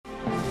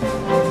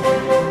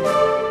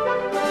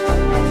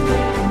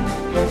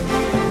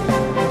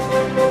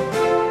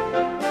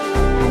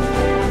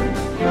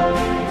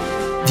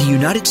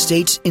United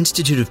States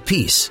Institute of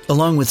Peace,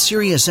 along with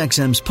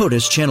SiriusXM's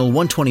POTUS Channel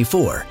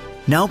 124,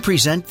 now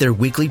present their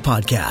weekly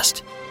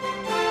podcast.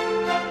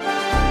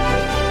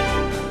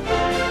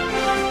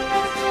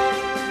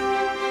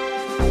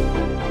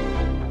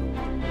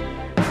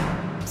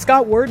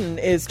 Scott Worden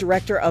is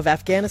Director of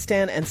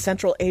Afghanistan and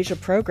Central Asia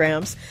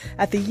Programs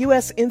at the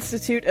U.S.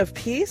 Institute of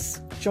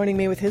Peace, joining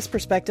me with his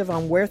perspective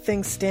on where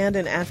things stand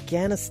in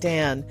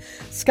Afghanistan.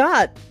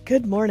 Scott,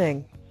 good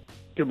morning.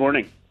 Good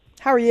morning.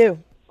 How are you?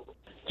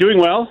 Doing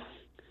well.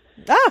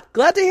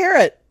 Glad to hear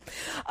it.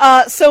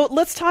 So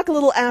let's talk a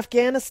little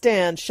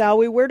Afghanistan, shall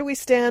we? Where do we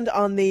stand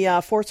on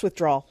the force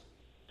withdrawal?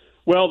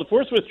 Well, the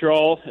force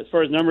withdrawal, as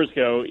far as numbers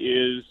go,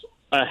 is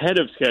ahead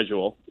of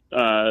schedule.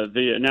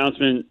 The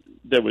announcement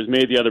that was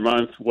made the other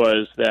month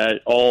was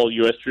that all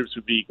U.S. troops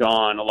would be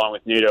gone, along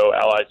with NATO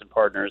allies and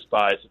partners,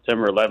 by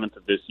September 11th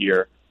of this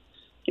year.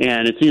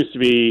 And it seems to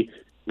be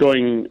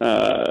going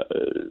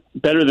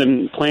better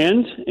than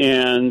planned,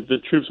 and the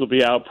troops will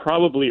be out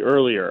probably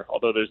earlier,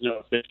 although there's no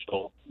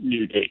official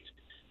new date.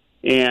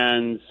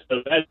 And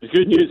so that's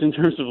good news in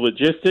terms of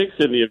logistics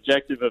and the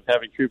objective of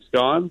having troops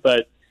gone,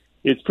 but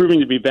it's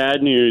proving to be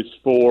bad news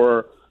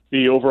for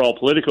the overall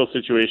political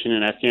situation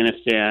in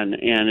Afghanistan,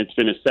 and it's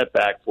been a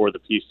setback for the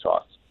peace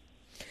talks.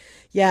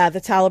 Yeah,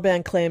 the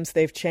Taliban claims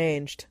they've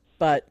changed,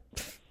 but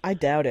I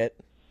doubt it.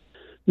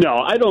 No,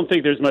 I don't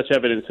think there's much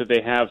evidence that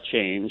they have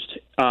changed.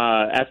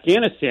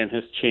 Afghanistan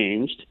has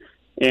changed,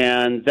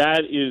 and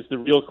that is the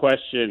real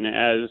question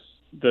as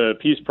the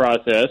peace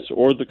process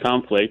or the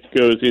conflict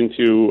goes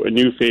into a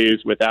new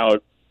phase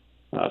without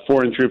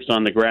foreign troops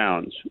on the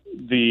ground.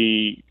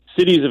 The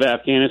cities of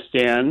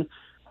Afghanistan,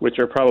 which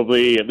are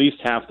probably at least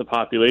half the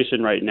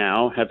population right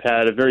now, have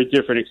had a very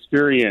different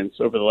experience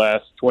over the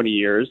last 20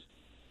 years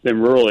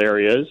than rural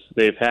areas.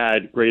 They've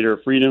had greater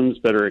freedoms,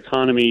 better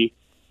economy,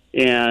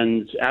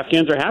 and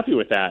Afghans are happy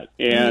with that.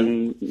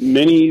 And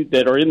many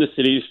that are in the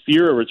cities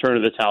fear a return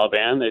of the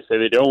Taliban. They say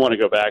they don't want to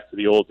go back to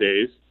the old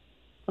days.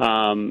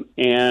 And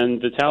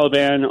the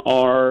Taliban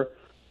are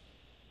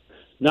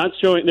not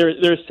showing,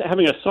 they're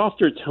having a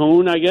softer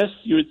tone, I guess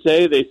you would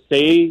say. They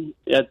say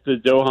at the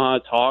Doha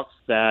talks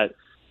that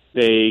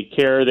they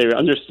care, they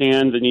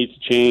understand the need to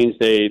change,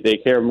 they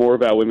care more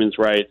about women's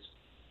rights.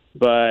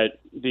 But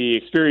the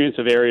experience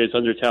of areas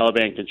under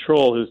Taliban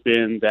control has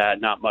been that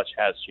not much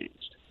has changed.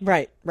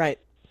 Right.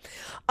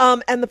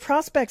 And the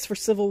prospects for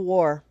civil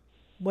war,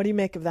 what do you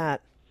make of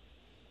that?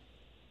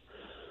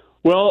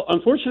 Well,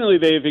 unfortunately,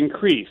 they've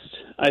increased.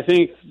 I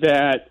think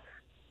that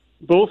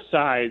both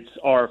sides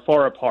are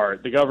far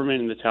apart, the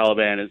government and the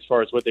Taliban, as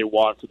far as what they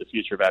want for the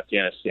future of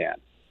Afghanistan.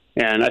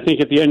 And I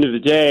think at the end of the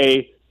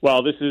day,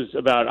 while this is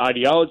about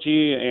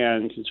ideology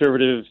and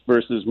conservative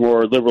versus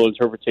more liberal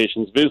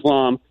interpretations of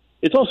Islam,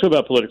 it's also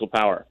about political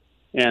power.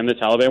 And the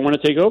Taliban want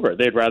to take over.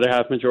 They'd rather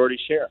have majority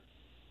share.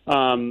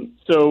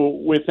 So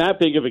with that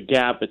big of a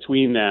gap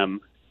between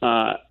them,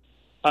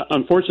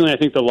 unfortunately, I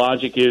think the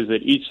logic is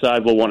that each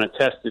side will want to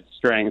test its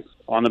strength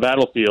on the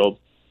battlefield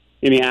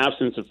in the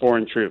absence of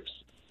foreign troops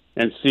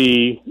and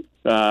see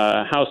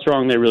how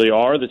strong they really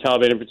are, the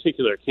Taliban in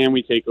particular. Can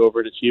we take over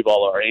and achieve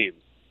all our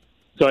aims?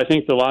 So I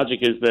think the logic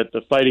is that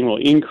the fighting will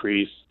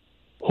increase.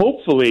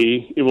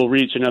 Hopefully, it will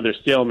reach another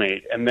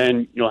stalemate, and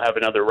then you'll have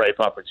another ripe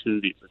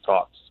opportunity for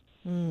talks.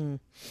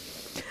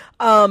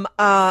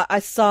 I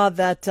saw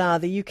that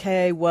the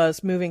UK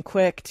was moving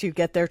quick to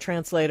get their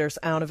translators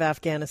out of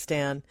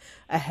Afghanistan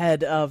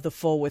ahead of the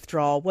full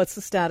withdrawal. What's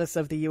the status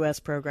of the U.S.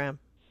 program?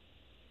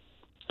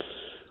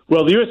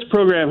 Well, the U.S.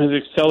 program has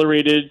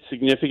accelerated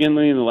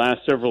significantly in the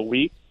last several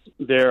weeks.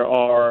 There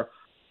are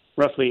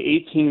roughly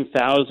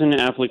 18,000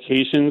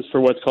 applications for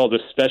what's called a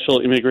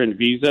special immigrant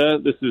visa.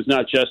 This is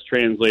not just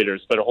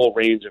translators, but a whole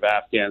range of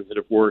Afghans that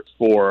have worked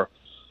for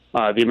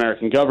the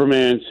American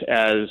government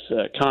as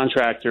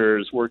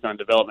contractors, worked on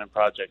development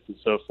projects, and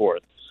so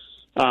forth.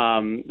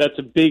 That's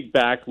a big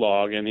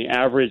backlog, and the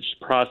average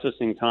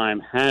processing time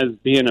has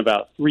been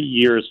about 3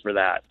 years for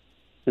that.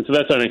 And so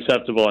that's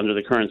unacceptable under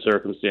the current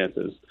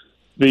circumstances.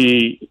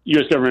 The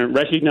U.S. government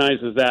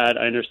recognizes that.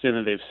 I understand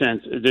that they've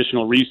sent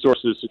additional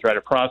resources to try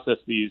to process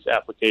these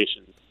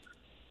applications.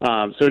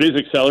 So it is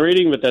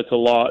accelerating, but that's a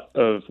lot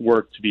of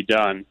work to be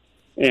done.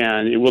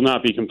 And it will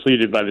not be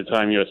completed by the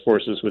time U.S.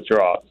 forces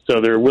withdraw. So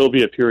there will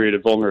be a period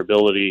of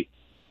vulnerability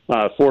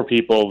for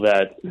people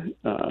that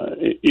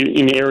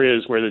in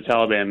areas where the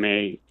Taliban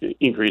may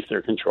increase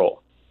their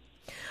control.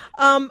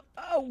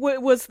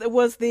 Was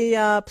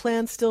the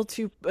plan still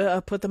to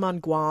put them on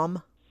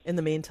Guam in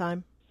the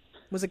meantime?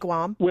 Was it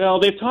Guam? Well,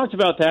 they've talked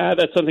about that.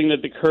 That's something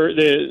that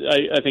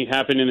I think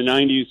happened in the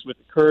 90s with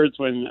the Kurds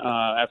when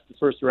after the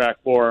first Iraq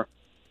War,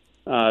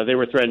 they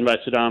were threatened by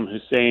Saddam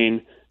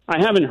Hussein. I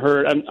haven't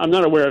heard. I'm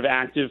not aware of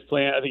active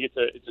plan. I think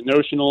it's a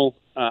notional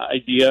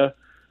idea.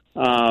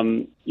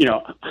 I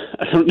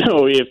don't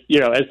know if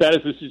as bad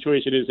as the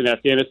situation is in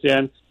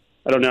Afghanistan,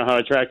 I don't know how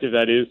attractive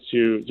that is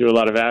to a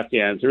lot of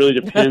Afghans. It really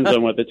depends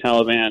on what the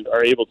Taliban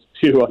are able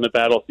to do on the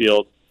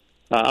battlefield.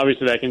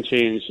 Obviously, that can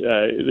change.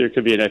 There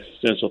could be an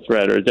existential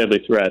threat or a deadly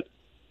threat.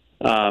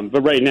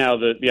 But right now,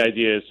 the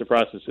idea is to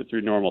process it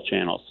through normal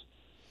channels.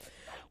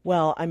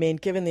 Well, I mean,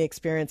 given the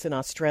experience in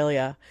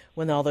Australia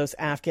when all those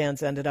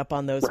Afghans ended up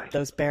on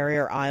those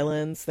barrier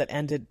islands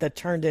that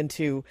turned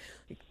into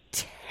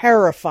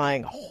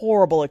terrifying,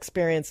 horrible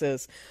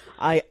experiences,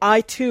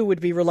 I too would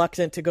be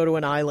reluctant to go to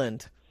an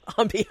island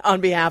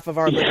on behalf of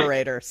our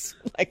liberators.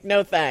 Like,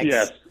 no thanks.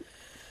 Yes.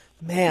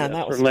 Man,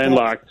 that was from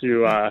landlocked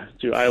to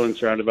islands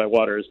surrounded by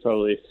water is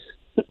probably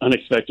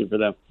unexpected for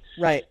them.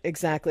 Right,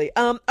 exactly.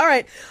 All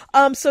right.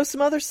 So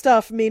some other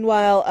stuff.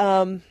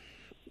 Meanwhile,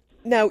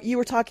 now you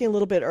were talking a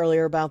little bit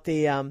earlier about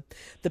the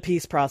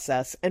peace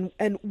process, and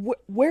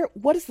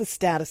what is the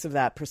status of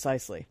that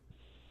precisely?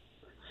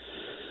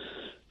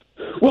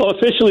 Well,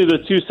 officially, the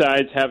two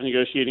sides have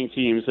negotiating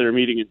teams that are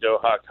meeting in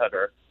Doha,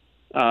 Qatar.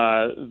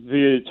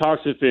 The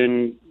talks have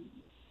been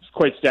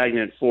quite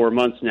stagnant for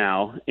months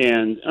now,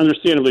 and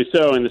understandably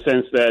so, in the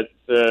sense that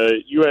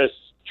the U.S.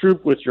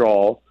 troop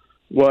withdrawal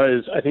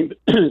was, I think,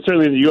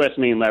 certainly the U.S.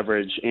 main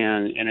leverage,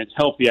 and it's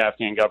helped the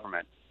Afghan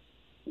government.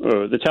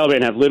 The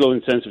Taliban have little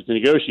incentive to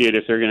negotiate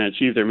if they're going to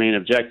achieve their main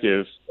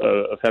objective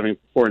of having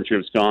foreign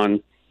troops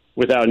gone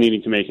without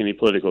needing to make any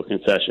political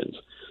concessions.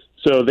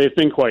 So they've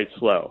been quite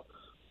slow.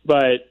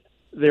 But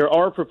there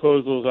are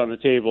proposals on the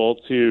table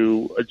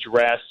to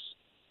address,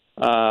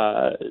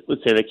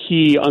 let's say, the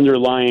key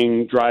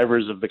underlying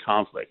drivers of the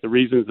conflict, the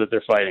reasons that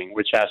they're fighting,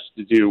 which has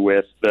to do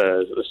with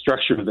the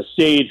structure of the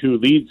state, who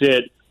leads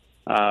it,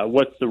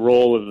 what's the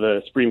role of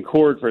the Supreme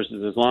Court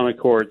versus Islamic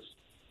courts.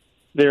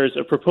 There's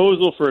a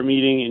proposal for a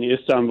meeting in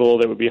Istanbul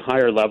that would be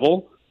higher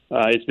level.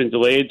 It's been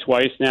delayed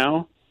twice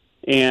now.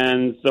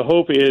 And the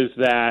hope is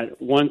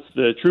that once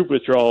the troop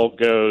withdrawal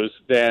goes,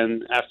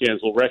 then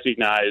Afghans will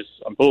recognize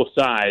on both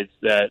sides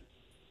that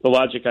the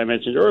logic I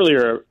mentioned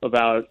earlier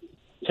about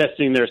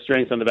testing their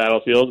strength on the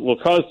battlefield will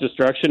cause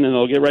destruction, and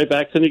they'll get right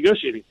back to the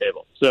negotiating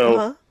table.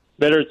 So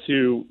better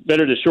to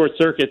short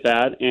circuit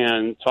that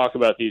and talk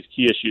about these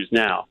key issues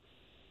now.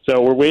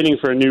 So we're waiting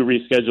for a new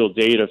rescheduled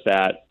date of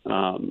that,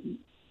 and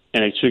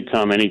it should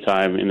come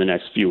anytime in the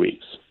next few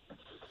weeks.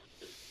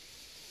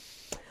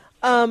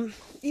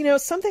 You know,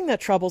 something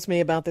that troubles me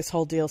about this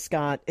whole deal,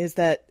 Scott, is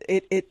that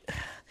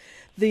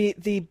the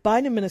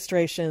Biden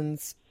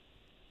administration's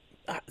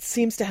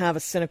seems to have a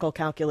cynical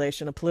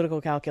calculation, a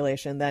political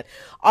calculation that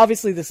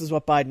obviously this is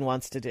what Biden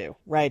wants to do,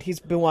 right? He's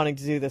been wanting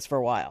to do this for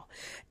a while.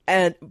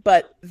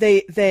 But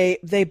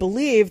they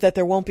believe that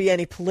there won't be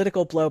any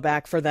political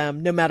blowback for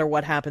them no matter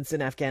what happens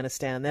in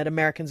Afghanistan, that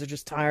Americans are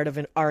just tired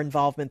of our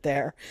involvement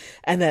there,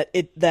 and that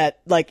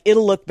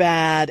it'll look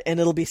bad and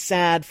it'll be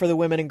sad for the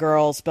women and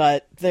girls,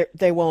 but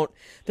there won't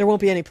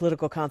be any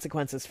political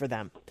consequences for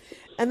them.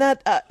 And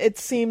that it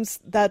seems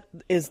that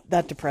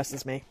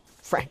depresses me,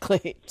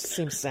 frankly. It just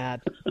seems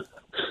sad.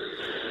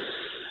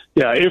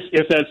 Yeah,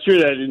 if that's true,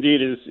 that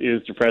indeed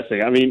is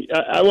depressing. I mean,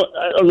 I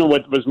don't know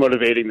what was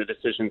motivating the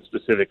decision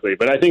specifically,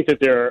 but I think that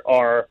there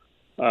are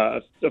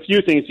a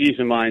few things to keep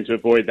in mind to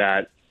avoid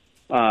that.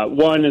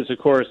 One is, of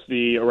course,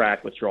 the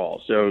Iraq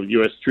withdrawal. So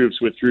U.S. troops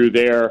withdrew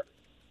there.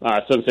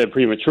 Some said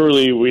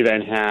prematurely. We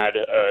then had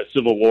a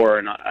civil war,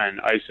 and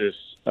ISIS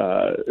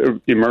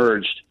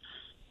emerged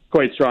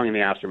quite strong in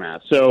the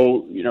aftermath.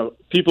 So, you know,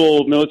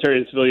 people, military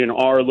and civilian,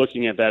 are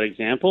looking at that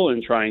example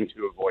and trying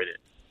to avoid it.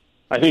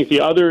 I think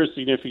the other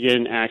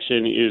significant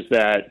action is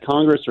that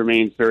Congress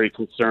remains very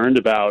concerned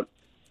about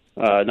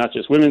not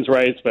just women's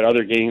rights, but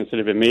other gains that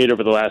have been made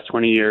over the last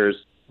 20 years,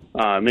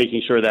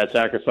 making sure that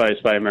sacrifice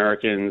by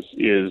Americans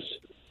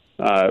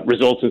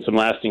results in some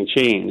lasting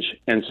change.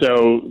 And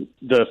so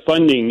the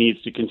funding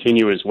needs to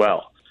continue as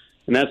well.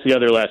 And that's the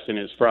other lesson,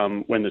 is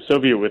from when the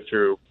Soviet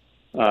withdrew,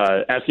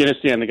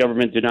 Afghanistan, the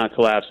government did not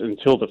collapse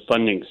until the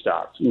funding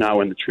stopped, not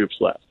when the troops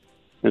left.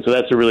 And so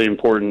that's a really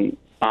important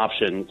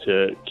option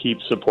to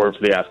keep support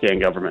for the Afghan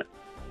government.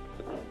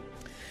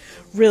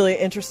 Really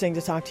interesting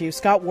to talk to you.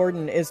 Scott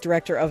Worden is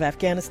Director of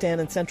Afghanistan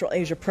and Central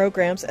Asia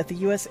Programs at the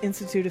U.S.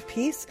 Institute of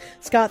Peace.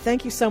 Scott,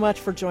 thank you so much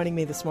for joining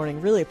me this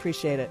morning. Really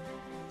appreciate it.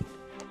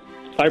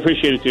 I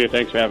appreciate it too.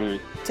 Thanks for having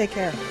me. Take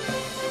care.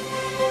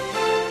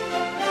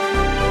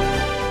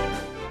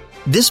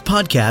 This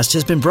podcast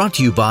has been brought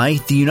to you by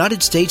the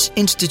United States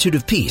Institute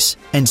of Peace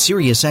and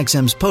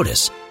SiriusXM's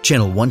POTUS,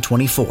 Channel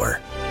 124.